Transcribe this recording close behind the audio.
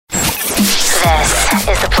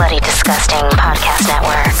is the Bloody Disgusting Podcast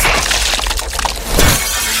Network.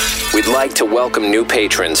 We'd like to welcome new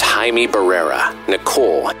patrons Jaime Barrera,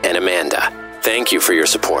 Nicole, and Amanda. Thank you for your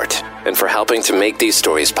support and for helping to make these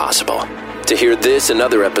stories possible. To hear this and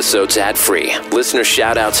other episodes ad-free, listener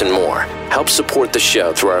shout-outs, and more, help support the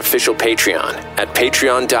show through our official Patreon at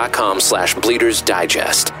patreon.com/Bleeders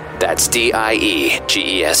Digest. That's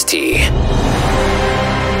DIEGEST.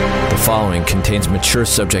 The following contains mature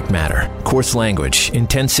subject matter, coarse language,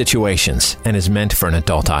 intense situations, and is meant for an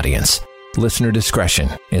adult audience. Listener discretion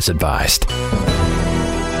is advised.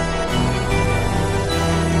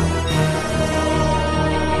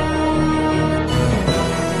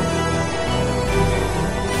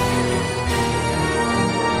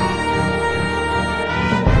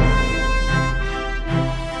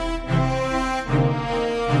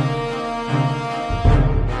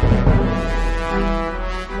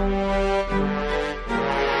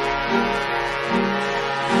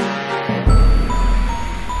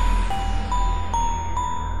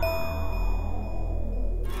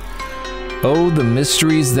 Oh, the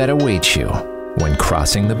mysteries that await you when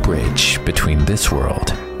crossing the bridge between this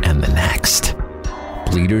world and the next.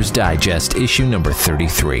 Bleeders Digest, issue number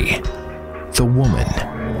 33. The Woman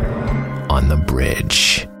on the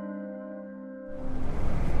Bridge.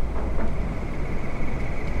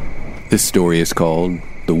 This story is called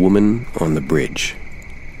The Woman on the Bridge,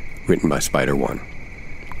 written by Spider One.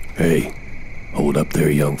 Hey, hold up there,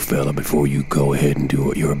 young fella, before you go ahead and do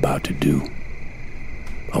what you're about to do.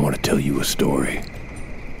 I want to tell you a story.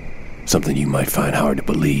 Something you might find hard to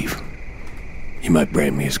believe. You might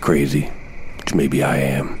brand me as crazy, which maybe I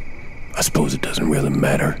am. I suppose it doesn't really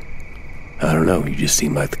matter. I don't know, you just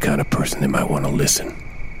seem like the kind of person that might want to listen.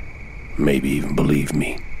 Maybe even believe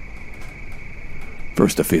me.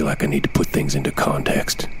 First, I feel like I need to put things into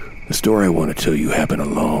context. The story I want to tell you happened a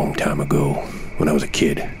long time ago, when I was a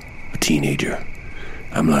kid, a teenager.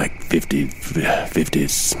 I'm like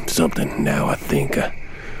 50-something now, I think.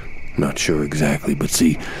 Not sure exactly, but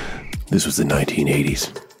see, this was the 1980s.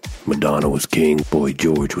 Madonna was king, Boy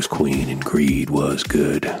George was queen, and greed was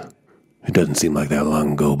good. It doesn't seem like that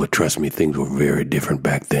long ago, but trust me, things were very different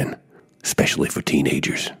back then, especially for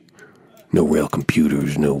teenagers. No real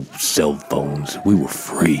computers, no cell phones. We were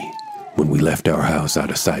free. When we left our house out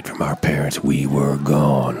of sight from our parents, we were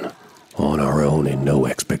gone. On our own and no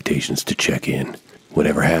expectations to check in.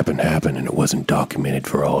 Whatever happened, happened, and it wasn't documented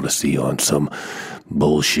for all to see on some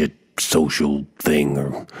bullshit social thing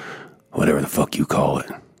or whatever the fuck you call it.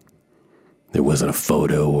 There wasn't a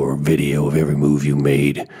photo or video of every move you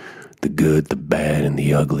made. The good, the bad, and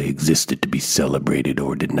the ugly existed to be celebrated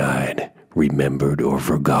or denied, remembered or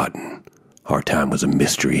forgotten. Our time was a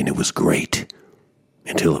mystery, and it was great.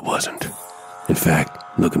 Until it wasn't. In fact,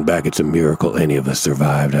 looking back, it's a miracle any of us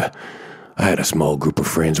survived. I had a small group of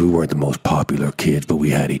friends. We weren't the most popular kids, but we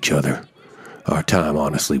had each other. Our time,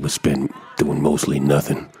 honestly, was spent doing mostly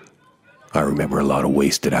nothing. I remember a lot of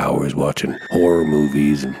wasted hours watching horror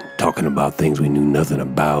movies and talking about things we knew nothing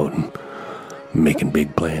about and making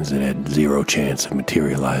big plans that had zero chance of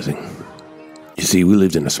materializing. You see, we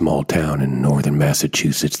lived in a small town in northern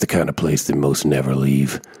Massachusetts, the kind of place that most never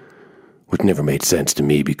leave, which never made sense to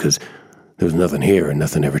me because there was nothing here and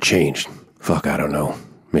nothing ever changed. Fuck, I don't know.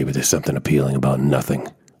 Maybe there's something appealing about nothing.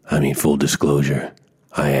 I mean, full disclosure,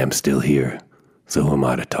 I am still here, so who am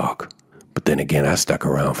I to talk? But then again, I stuck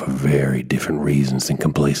around for very different reasons than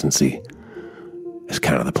complacency. It's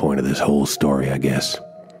kind of the point of this whole story, I guess.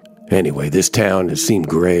 Anyway, this town, it seemed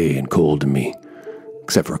gray and cold to me,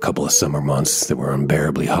 except for a couple of summer months that were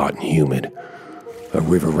unbearably hot and humid. A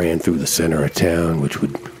river ran through the center of town, which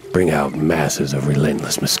would bring out masses of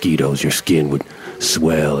relentless mosquitoes. Your skin would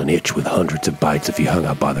swell and itch with hundreds of bites if you hung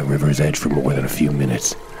out by the river's edge for more than a few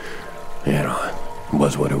minutes. You know, it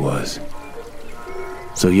was what it was.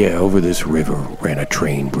 So yeah, over this river ran a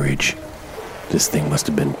train bridge. This thing must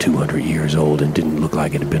have been 200 years old and didn't look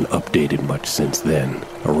like it had been updated much since then.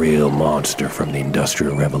 A real monster from the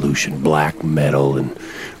Industrial Revolution. Black metal and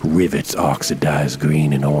rivets oxidized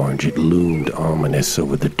green and orange. It loomed ominous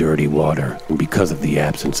over the dirty water, and because of the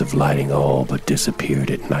absence of lighting all but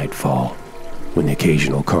disappeared at nightfall. When the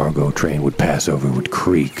occasional cargo train would pass over, it would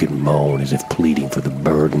creak and moan as if pleading for the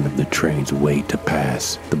burden of the train's weight to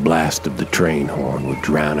pass. The blast of the train horn would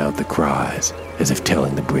drown out the cries, as if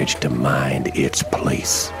telling the bridge to mind its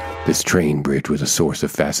place. This train bridge was a source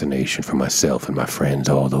of fascination for myself and my friends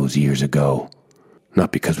all those years ago.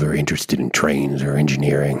 Not because we were interested in trains or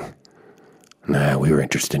engineering. Nah, we were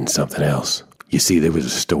interested in something else. You see, there was a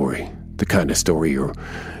story. The kind of story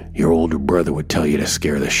Your older brother would tell you to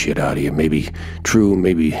scare the shit out of you. Maybe true,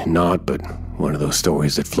 maybe not, but one of those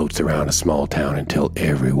stories that floats around a small town until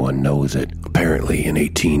everyone knows it. Apparently, in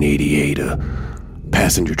 1888, a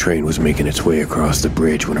passenger train was making its way across the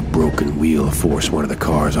bridge when a broken wheel forced one of the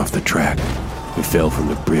cars off the track. It fell from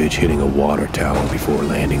the bridge, hitting a water tower before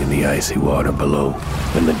landing in the icy water below.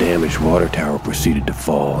 Then the damaged water tower proceeded to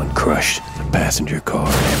fall and crush the passenger car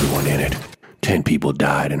and everyone in it. 10 people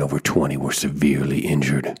died and over 20 were severely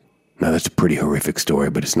injured. Now that's a pretty horrific story,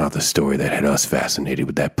 but it's not the story that had us fascinated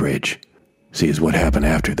with that bridge. See, it's what happened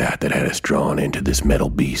after that had us drawn into this metal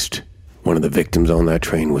beast. One of the victims on that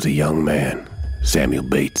train was a young man, Samuel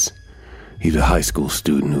Bates. He's a high school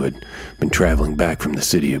student who had been traveling back from the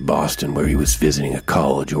city of Boston where he was visiting a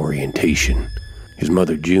college orientation. His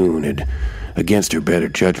mother, June, had, against her better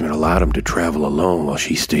judgment, allowed him to travel alone while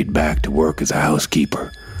she stayed back to work as a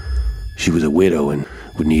housekeeper. She was a widow and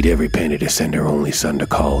would need every penny to send her only son to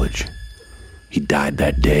college. He died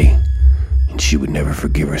that day, and she would never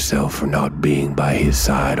forgive herself for not being by his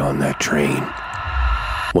side on that train.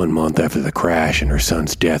 1 month after the crash and her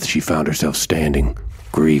son's death, she found herself standing,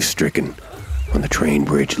 grief-stricken, on the train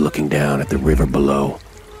bridge looking down at the river below.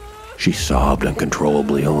 She sobbed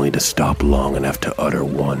uncontrollably, only to stop long enough to utter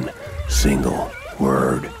one single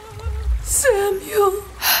word. Samuel.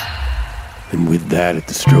 And with that, at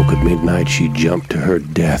the stroke of midnight, she jumped to her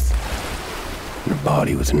death, and her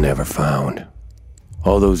body was never found.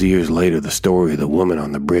 All those years later, the story of the woman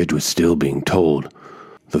on the bridge was still being told,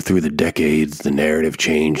 though through the decades, the narrative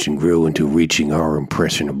changed and grew into reaching our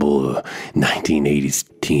impressionable 1980s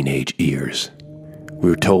teenage ears. We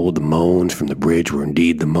were told the moans from the bridge were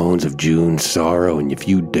indeed the moans of June's sorrow, and if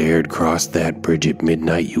you dared cross that bridge at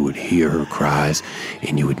midnight, you would hear her cries,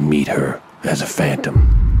 and you would meet her as a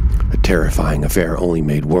phantom. A terrifying affair only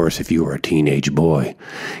made worse if you were a teenage boy.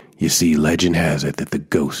 You see, legend has it that the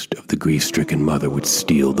ghost of the grief-stricken mother would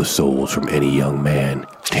steal the souls from any young man,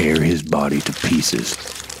 tear his body to pieces,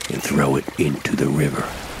 and throw it into the river.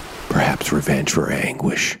 Perhaps revenge for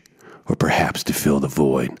anguish, or perhaps to fill the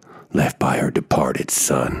void left by her departed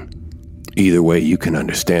son. Either way, you can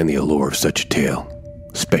understand the allure of such a tale,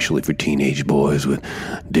 especially for teenage boys with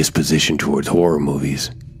disposition towards horror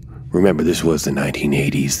movies. Remember, this was the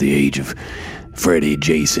 1980s, the age of Freddy,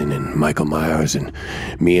 Jason, and Michael Myers, and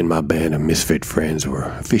me and my band of misfit friends were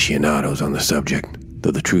aficionados on the subject,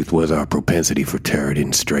 though the truth was our propensity for terror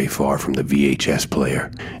didn't stray far from the VHS player,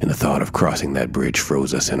 and the thought of crossing that bridge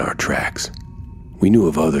froze us in our tracks. We knew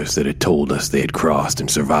of others that had told us they had crossed and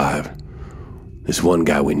survived. This one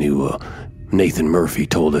guy we knew, Nathan Murphy,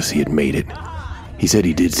 told us he had made it. He said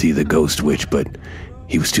he did see the ghost witch, but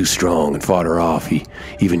he was too strong and fought her off. He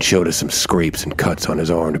even showed us some scrapes and cuts on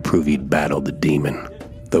his arm to prove he'd battled the demon.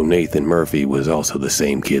 Though Nathan Murphy was also the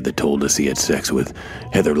same kid that told us he had sex with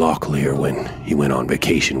Heather Locklear when he went on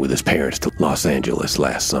vacation with his parents to Los Angeles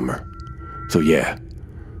last summer. So yeah,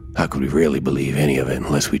 how could we really believe any of it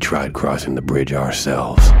unless we tried crossing the bridge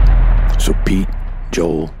ourselves? So Pete,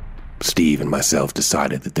 Joel, Steve, and myself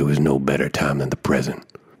decided that there was no better time than the present.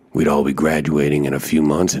 We'd all be graduating in a few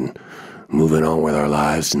months and moving on with our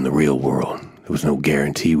lives in the real world. There was no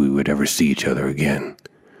guarantee we would ever see each other again.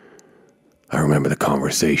 I remember the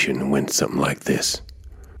conversation went something like this.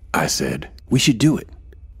 I said, "We should do it."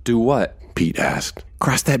 Do what? Pete asked.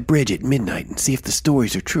 "Cross that bridge at midnight and see if the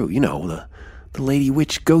stories are true. You know, the lady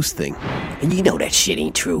witch ghost thing." And you know that shit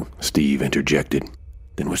ain't true. Steve interjected.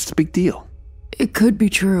 "Then what's the big deal?" It could be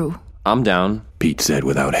true. I'm down. Pete said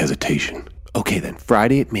without hesitation. "Okay then,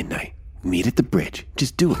 Friday at midnight. Meet at the bridge.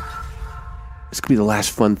 Just do it. This could be the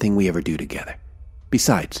last fun thing we ever do together.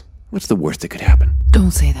 Besides, what's the worst that could happen?"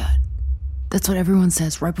 Don't say that. That's what everyone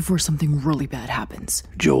says right before something really bad happens.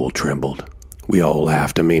 Joel trembled. We all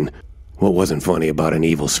laughed. I mean, what wasn't funny about an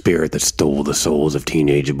evil spirit that stole the souls of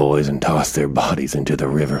teenage boys and tossed their bodies into the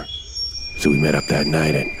river? So we met up that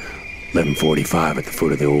night at 11:45 at the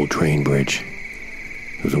foot of the old train bridge.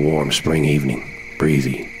 It was a warm spring evening.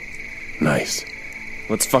 Breezy. Nice.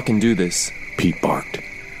 Let's fucking do this. Pete barked.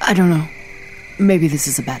 I don't know. Maybe this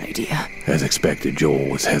is a bad idea. As expected, Joel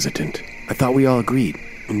was hesitant. "I thought we all agreed.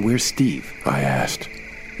 And where's Steve?" I asked.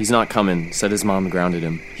 He's not coming. Said his mom grounded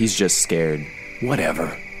him. He's just scared.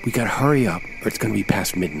 "Whatever. We gotta hurry up, or it's gonna be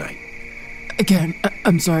past midnight."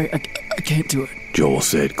 I'm sorry. I can't do it. Joel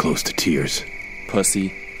said, close to tears.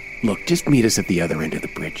 Pussy. "Look, just meet us at the other end of the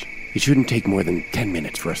bridge. It shouldn't take more than 10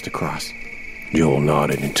 minutes for us to cross." Joel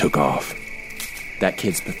nodded and took off. That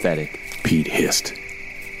kid's pathetic. Pete hissed.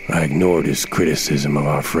 I ignored his criticism of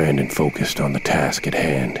our friend and focused on the task at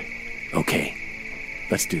hand. "Okay,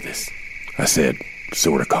 let's do this," I said,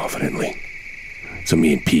 sort of confidently. So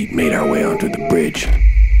me and Pete made our way onto the bridge.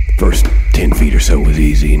 First 10 feet or so was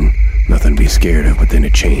easy and nothing to be scared of, but then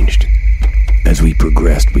it changed. As we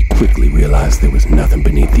progressed, we quickly realized there was nothing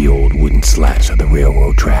beneath the old wooden slats of the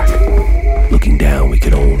railroad track. Looking down, we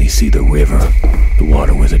could only see the river. The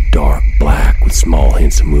water was a dark black with small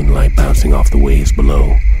hints of moonlight bouncing off the waves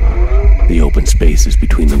below. The open spaces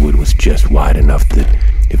between the wood was just wide enough that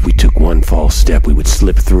if we took one false step, we would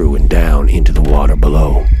slip through and down into the water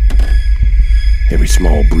below. Every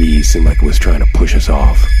small breeze seemed like it was trying to push us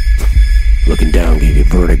off. Looking down gave you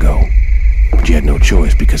vertigo, but you had no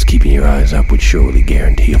choice because keeping your eyes up would surely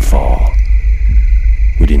guarantee a fall.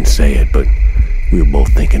 We didn't say it, but we were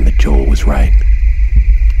both thinking that Joel was right.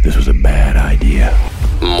 This was a bad idea.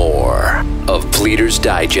 More of Bleeder's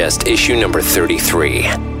Digest, issue number 33,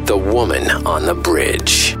 The Woman on the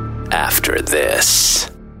Bridge, after this.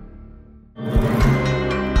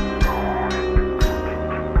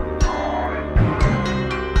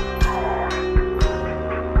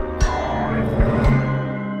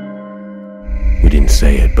 We didn't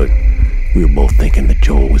say it, but we were both thinking that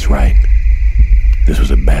Joel was right. This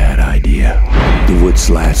was a bad idea. The wood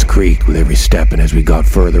slats creaked with every step, and as we got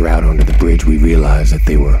further out onto the bridge, we realized that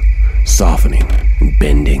they were softening and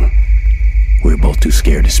bending. We were both too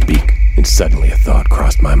scared to speak, and suddenly a thought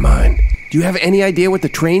crossed my mind. Do you have any idea what the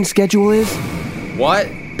train schedule is? What?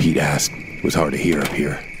 Pete asked. It was hard to hear up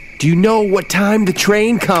here. Do you know what time the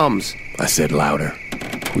train comes? I said louder.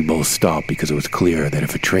 We both stopped because it was clear that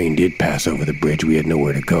if a train did pass over the bridge, we had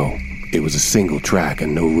nowhere to go. It was a single track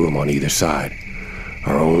and no room on either side.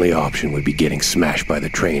 Our only option would be getting smashed by the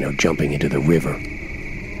train or jumping into the river.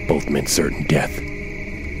 Both meant certain death.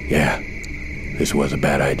 Yeah, this was a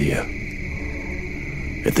bad idea.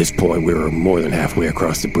 At this point, we were more than halfway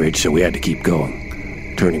across the bridge, so we had to keep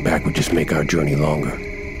going. Turning back would just make our journey longer.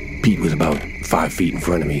 Pete was about 5 feet in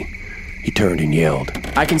front of me. He turned and yelled.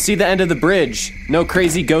 I can see the end of the bridge. No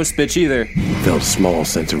crazy ghost bitch either. Felt a small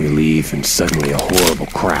sense of relief, and suddenly a horrible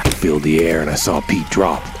crack filled the air, and I saw Pete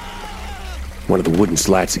drop. One of the wooden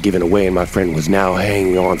slats had given away, and my friend was now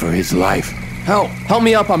hanging on for his life. Help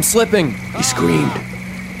me up, I'm slipping. He screamed.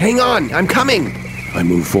 Hang on, I'm coming. I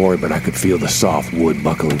moved forward, but I could feel the soft wood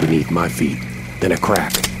buckling beneath my feet. Then a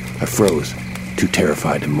crack. I froze, too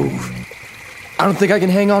terrified to move. I don't think I can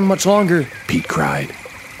hang on much longer. Pete cried.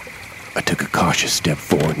 I took a cautious step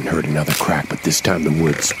forward and heard another crack, but this time the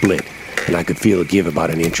wood split, and I could feel it give about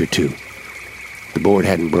an inch or two. The board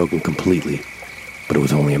hadn't broken completely, but it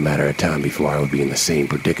was only a matter of time before I would be in the same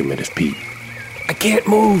predicament as Pete. I can't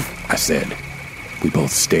move, I said. We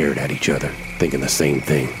both stared at each other, thinking the same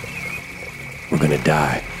thing. We're gonna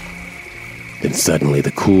die. Then suddenly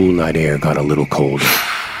the cool night air got a little colder.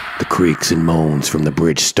 The creaks and moans from the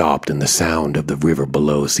bridge stopped, and the sound of the river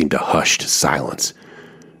below seemed to hush to silence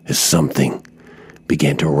as something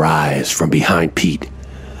began to rise from behind Pete.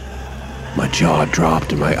 My jaw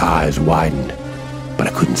dropped and my eyes widened, but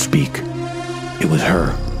I couldn't speak. It was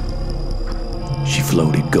her. She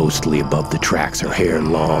floated ghostly above the tracks, her hair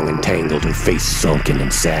long and tangled, her face sunken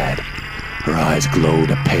and sad. Her eyes glowed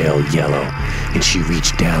a pale yellow, and she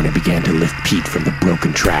reached down and began to lift Pete from the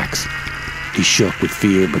broken tracks. He shook with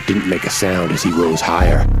fear but didn't make a sound as he rose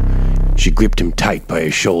higher. She gripped him tight by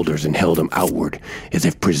his shoulders and held him outward as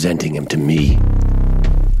if presenting him to me.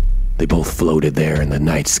 They both floated there in the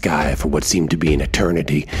night sky for what seemed to be an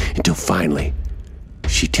eternity until finally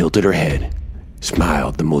she tilted her head,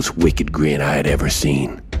 smiled the most wicked grin I had ever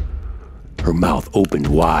seen. Her mouth opened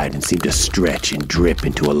wide and seemed to stretch and drip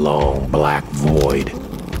into a long black void.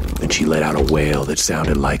 Then she let out a wail that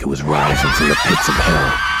sounded like it was rising from the pits of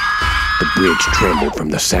hell. The bridge trembled from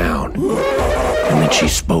the sound, and then she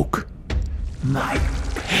spoke. My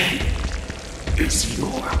pain is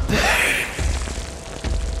your pain.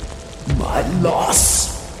 My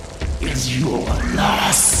loss is your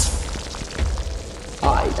loss.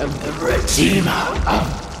 I am the Redeemer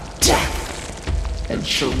of Death, and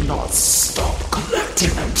shall not stop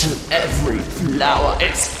collecting until every flower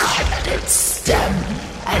is cut at its stem,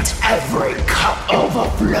 and every cup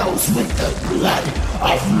overflows with the blood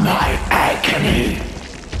of my agony.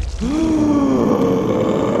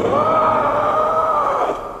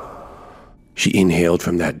 She inhaled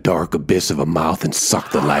from that dark abyss of a mouth and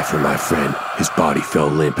sucked the life from my friend. His body fell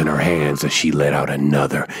limp in her hands as she let out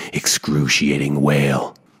another excruciating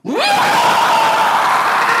wail.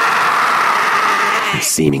 And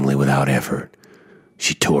seemingly without effort,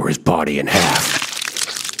 she tore his body in half.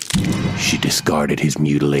 She discarded his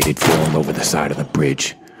mutilated form over the side of the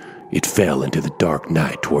bridge. It fell into the dark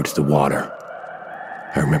night towards the water.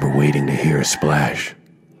 I remember waiting to hear a splash,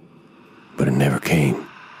 but it never came.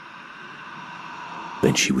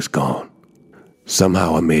 Then she was gone.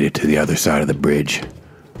 Somehow I made it to the other side of the bridge.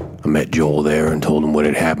 I met Joel there and told him what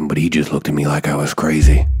had happened, but he just looked at me like I was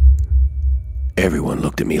crazy. Everyone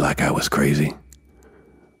looked at me like I was crazy.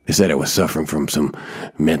 They said I was suffering from some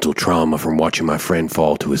mental trauma from watching my friend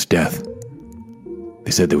fall to his death.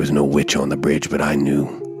 They said there was no witch on the bridge, but I knew.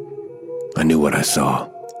 I knew what I saw.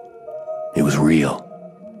 It was real.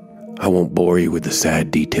 I won't bore you with the sad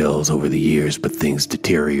details over the years, but things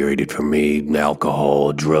deteriorated for me.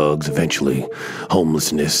 Alcohol, drugs, eventually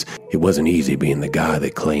homelessness. It wasn't easy being the guy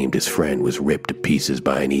that claimed his friend was ripped to pieces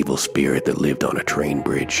by an evil spirit that lived on a train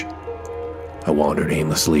bridge. I wandered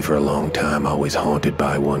aimlessly for a long time, always haunted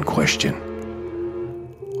by one question.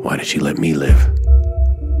 Why did she let me live?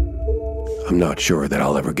 I'm not sure that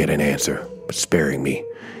I'll ever get an answer, but sparing me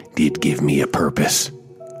did give me a purpose.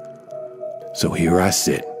 So here I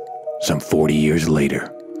sit, some 40 years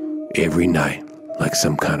later, every night, like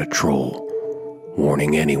some kind of troll,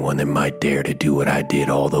 warning anyone that might dare to do what I did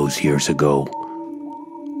all those years ago.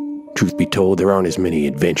 Truth be told, there aren't as many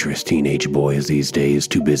adventurous teenage boys these days,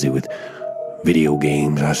 too busy with video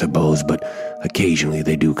games, I suppose, but occasionally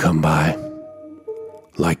they do come by.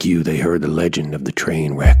 Like you, they heard the legend of the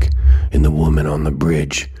train wreck and the woman on the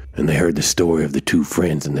bridge, and they heard the story of the two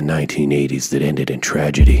friends in the 1980s that ended in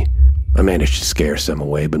tragedy. I managed to scare some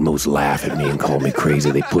away, but most laugh at me and call me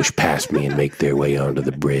crazy. They push past me and make their way onto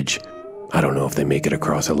the bridge. I don't know if they make it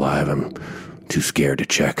across alive. I'm too scared to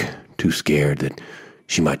check. Too scared that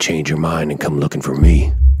she might change her mind and come looking for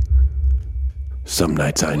me. Some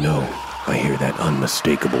nights I know I hear that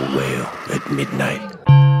unmistakable wail at midnight.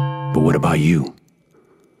 But what about you?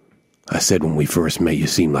 I said when we first met you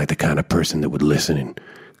seemed like the kind of person that would listen, and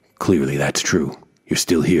clearly that's true. You're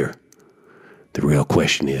still here. The real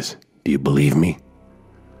question is, do you believe me?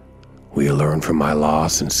 Will you learn from my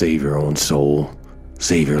loss and save your own soul,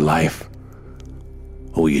 save your life?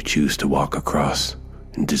 Or will you choose to walk across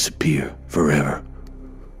and disappear forever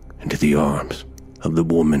into the arms of the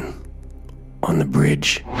woman on the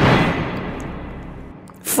bridge?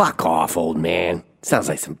 Fuck off, old man. Sounds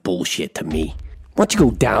like some bullshit to me. Why don't you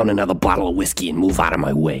go down another bottle of whiskey and move out of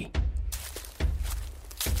my way?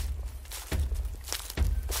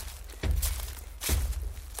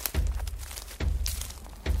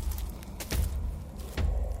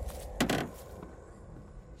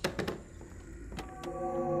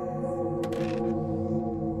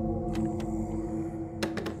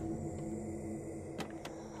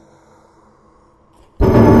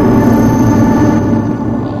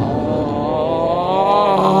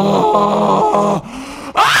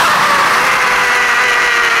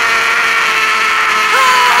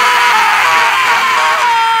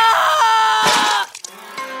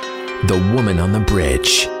 The Woman on the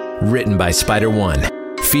Bridge, written by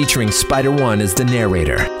Spider-One, featuring Spider-One as the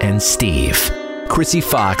narrator and Steve, Chrissy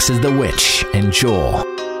Fox as the witch and Joel,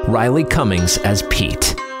 Riley Cummings as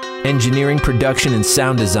Pete. Engineering, production, and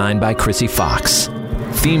sound design by Chrissy Fox.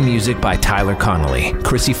 Theme music by Tyler Connolly,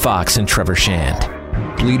 Chrissy Fox, and Trevor Shand.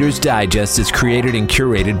 Bleeders Digest is created and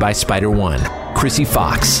curated by Spider-One, Chrissy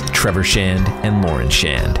Fox, Trevor Shand, and Lauren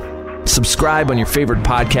Shand. Subscribe on your favorite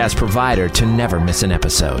podcast provider to never miss an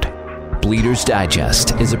episode. Bleeders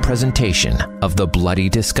Digest is a presentation of the Bloody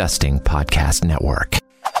Disgusting Podcast Network.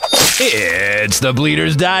 It's the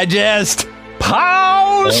Bleeders Digest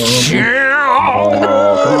Pause Show!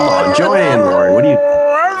 Come on, join in, Lauren. What do you...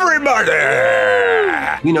 Everybody!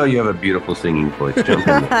 We know you have a beautiful singing voice. Jump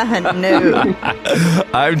in there. No.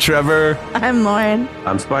 I'm Trevor. I'm Lauren.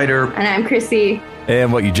 I'm Spider. And I'm Chrissy.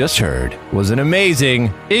 And what you just heard was an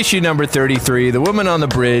amazing issue number 33, The Woman on the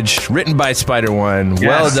Bridge, written by Spider-One. Yes.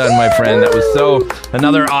 Well done, my friend. That was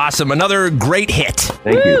another great hit.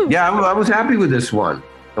 Thank you. Yeah, I was happy with this one.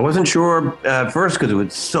 I wasn't sure at first because it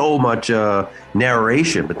was so much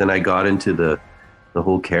narration, but then I got into the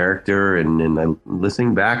whole character, and I'm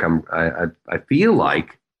listening back. I feel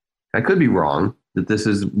like, I could be wrong, that this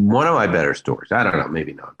is one of my better stories. I don't know,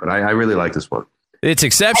 maybe not, but I really like this one. It's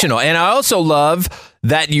exceptional. And I also love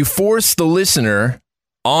that you force the listener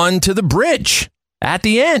onto the bridge at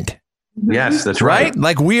the end. Yes, that's right.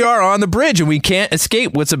 Like we are on the bridge and we can't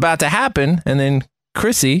escape what's about to happen. And then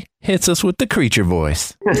Chrissy hits us with the creature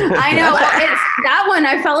voice. I know. It's that one.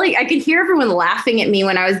 I felt like I could hear everyone laughing at me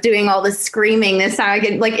when I was doing all this screaming. This time I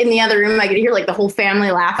could, like in the other room, I could hear like the whole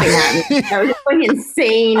family laughing at me. I was just like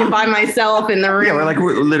insane by myself in the room. Yeah,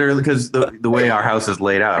 we're literally, because the way our house is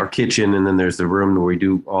laid out, our kitchen, and then there's the room where we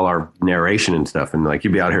do all our narration and stuff. And like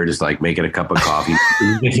you'd be out here just like making a cup of coffee.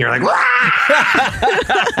 And you hear like,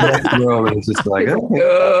 and it's just like,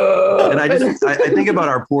 and I think about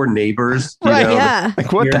our poor neighbors. You know, yeah.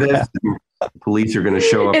 Like, what the heck? The police are going to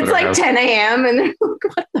show up. It's like 10 a.m. and they're like,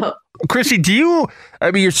 what the? Chrissy,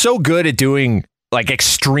 you're so good at doing like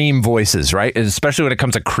extreme voices, right? And especially when it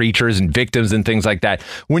comes to creatures and victims and things like that.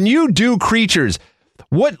 When you do creatures,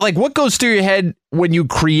 what goes through your head when you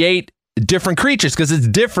create different creatures? Because it's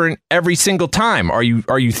different every single time. Are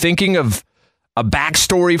you thinking of a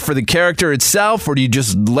backstory for the character itself, or do you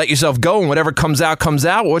just let yourself go and whatever comes out, comes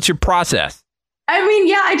out? What's your process? I mean,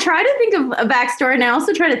 yeah, I try to think of a backstory, and I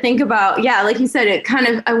also try to think about, like you said, it kind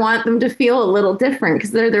of, I want them to feel a little different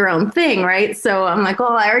because they're their own thing, right? So I'm like,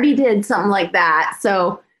 I already did something like that.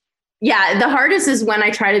 So yeah, the hardest is when I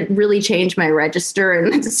try to really change my register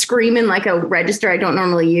and scream in like a register I don't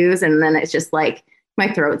normally use. And then it's just like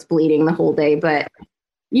my throat's bleeding the whole day. But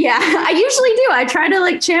yeah, I usually do. I try to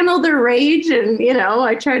like channel their rage and,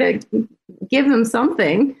 I try to give them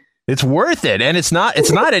something. It's worth it. And it's not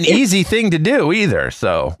an easy thing to do either.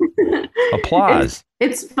 So applause.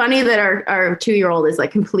 It's funny that our 2-year-old is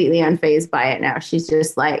like completely unfazed by it now. She's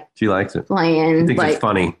just like, she likes it. Playing. She thinks it's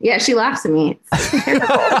funny. Yeah, she laughs at me. It's terrible.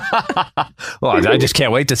 Well, I just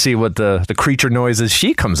can't wait to see what the creature noises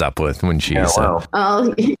she comes up with when she's. Hold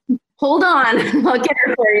on. I'll get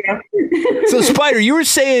her for you. So Spider, you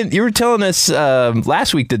were telling us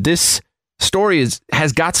last week that this story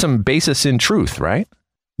has got some basis in truth, right?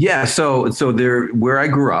 Yeah, so there, where I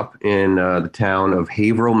grew up in the town of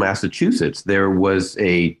Haverhill, Massachusetts, there were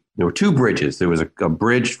 2 bridges. There was a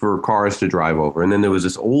bridge for cars to drive over, and then there was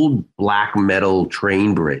this old black metal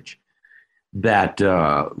train bridge that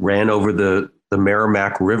ran over the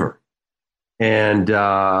Merrimack River, and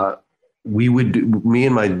me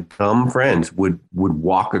and my dumb friends would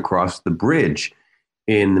walk across the bridge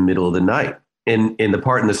in the middle of the night. And in the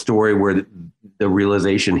part in the story where the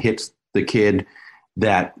realization hits the kid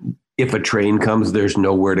that if a train comes, there's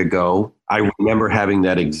nowhere to go. I remember having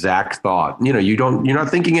that exact thought. You're not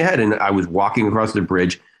thinking ahead. And I was walking across the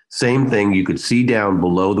bridge, same thing. You could see down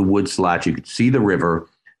below the wood slats, you could see the river.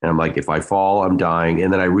 And I'm like, if I fall, I'm dying.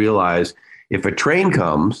 And then I realized if a train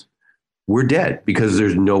comes, we're dead because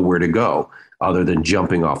there's nowhere to go other than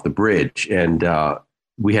jumping off the bridge. And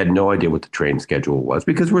we had no idea what the train schedule was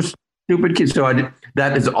because we're stupid kids. So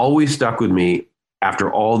that has always stuck with me after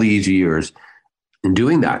all these years in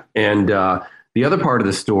doing that. And the other part of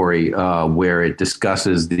the story where it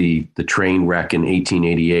discusses the train wreck in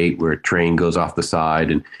 1888, where a train goes off the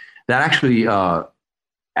side, and that actually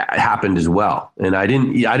happened as well. And I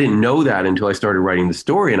didn't know that until I started writing the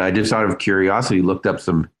story. And I just out of curiosity looked up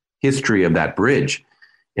some history of that bridge,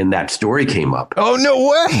 and that story came up. Oh, no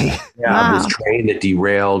way. Yeah, wow. This train that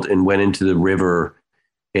derailed and went into the river,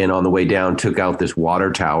 and on the way down took out this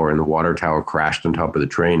water tower, and the water tower crashed on top of the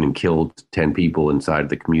train and killed 10 people inside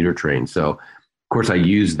the commuter train. So, of course, I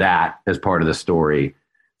used that as part of the story.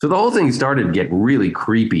 So the whole thing started to get really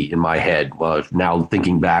creepy in my head. Well, now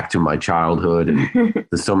thinking back to my childhood and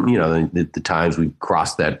the times we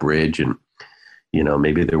crossed that bridge, and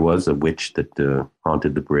maybe there was a witch that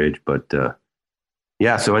haunted the bridge. But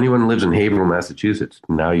yeah, so anyone who lives in Haverhill, Massachusetts,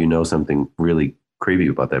 now you know something really creepy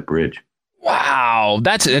about that bridge. Wow,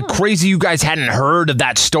 that's crazy. You guys hadn't heard of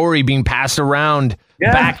that story being passed around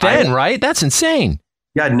back then, right? That's insane.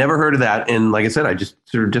 Yeah, I'd never heard of that. And like I said, I just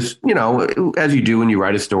as you do when you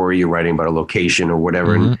write a story, you're writing about a location or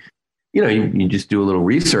whatever. Mm-hmm. And, you just do a little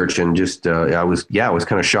research, and just, I was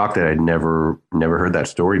kind of shocked that I'd never heard that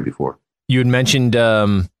story before. You had mentioned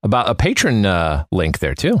about a patron link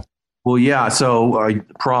there too. Well, yeah. So I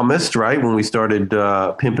promised, right, when we started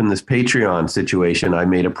pimping this Patreon situation, I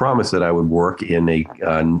made a promise that I would work in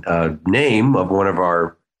a name of one of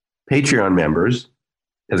our Patreon members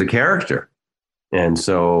as a character. And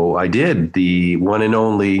so I did. The one and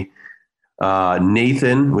only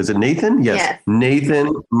Nathan. Was it Nathan? Yes.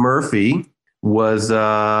 Nathan Murphy was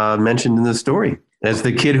mentioned in the story as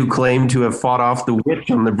the kid who claimed to have fought off the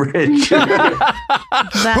witch on the bridge.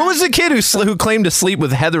 Who was the kid who claimed to sleep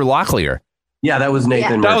with Heather Locklear? Yeah, that was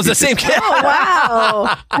Nathan. Yeah. That was the same kid. Oh,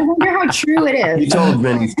 wow. I wonder how true it is. He told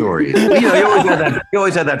many stories. You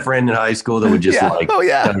always had that friend in high school that would just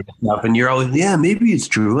stuff, and you're always, maybe it's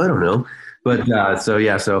true. I don't know. But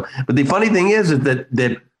but the funny thing is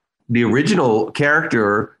that the original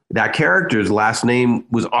character, that character's last name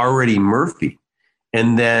was already Murphy.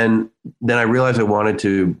 And then I realized I wanted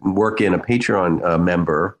to work in a Patreon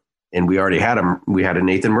member, and we already had him. We had a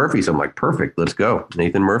Nathan Murphy. So I'm like, perfect, let's go.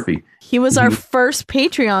 Nathan Murphy. He was our first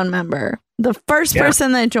Patreon member, the first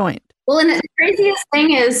person that joined. Well, and the craziest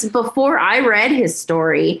thing is, before I read his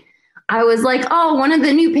story, I was like, oh, one of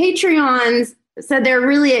the new Patreons said they're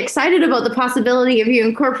really excited about the possibility of you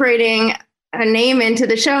incorporating a name into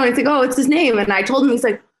the show. And it's like, oh, it's his name. And I told him, he's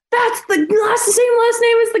like, that's the same last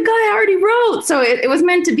name as the guy I already wrote. So it was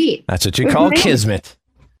meant to be. That's what you call kismet.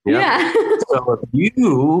 Yeah. So if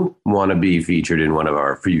you want to be featured in one of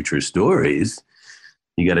our future stories,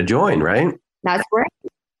 you got to join, right? That's right.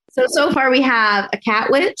 So far we have a cat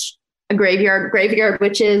witch, a graveyard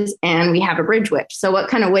witches, and we have a bridge witch. So what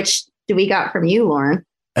kind of witch do we got from you, Lauren?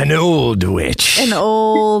 An old witch. An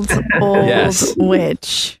old Yes.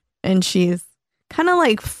 witch. And she's kind of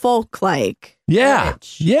like folk-like. Yeah.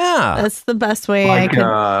 Witch. Yeah. That's the best way I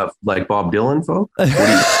could. Like Bob Dylan folk?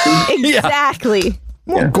 Exactly.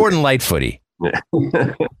 More Gordon Lightfooty.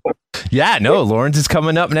 Yeah, no, Lawrence is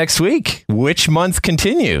coming up next week. Witch month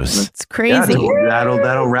continues. It's crazy.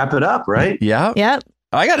 That'll wrap it up, right? Yeah. Yep.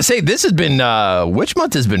 I got to say, this has been, Witch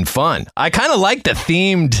month has been fun. I kind of like the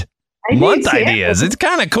themed month ideas. It's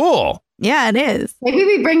kind of cool. Yeah, it is. Maybe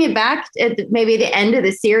we bring it back at maybe the end of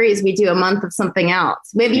the series. We do a month of something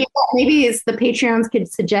else. Maybe it's the Patreons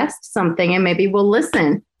could suggest something and maybe we'll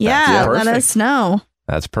listen. Yeah, let us know.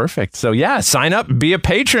 That's perfect. So yeah, sign up, be a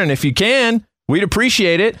patron if you can. We'd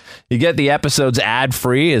appreciate it. You get the episodes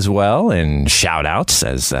ad-free as well and shout outs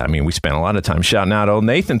as, we spent a lot of time shouting out old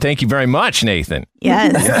Nathan. Thank you very much, Nathan.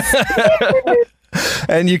 Yes.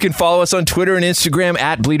 And you can follow us on Twitter and Instagram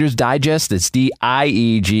at Bleeders Digest. It's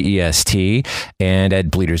DIEGEST and at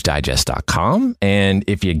bleedersdigest.com. And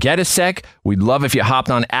if you get a sec, we'd love if you hopped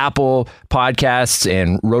on Apple Podcasts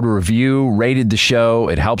and wrote a review, rated the show.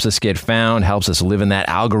 It helps us get found, helps us live in that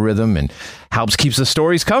algorithm, and helps keeps the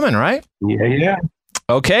stories coming, right? Yeah.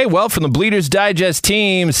 Okay, well, from the Bleeders Digest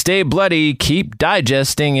team, stay bloody, keep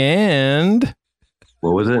digesting, and...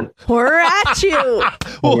 What was it? We're at you.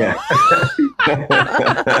 Yeah.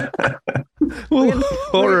 We'll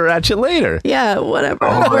order at you later. Yeah, whatever.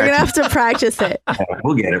 Oh, We're going to have to practice it.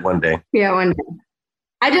 We'll get it one day. Yeah, one day.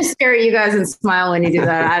 I just stare at you guys and smile when you do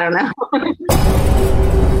that. I don't know.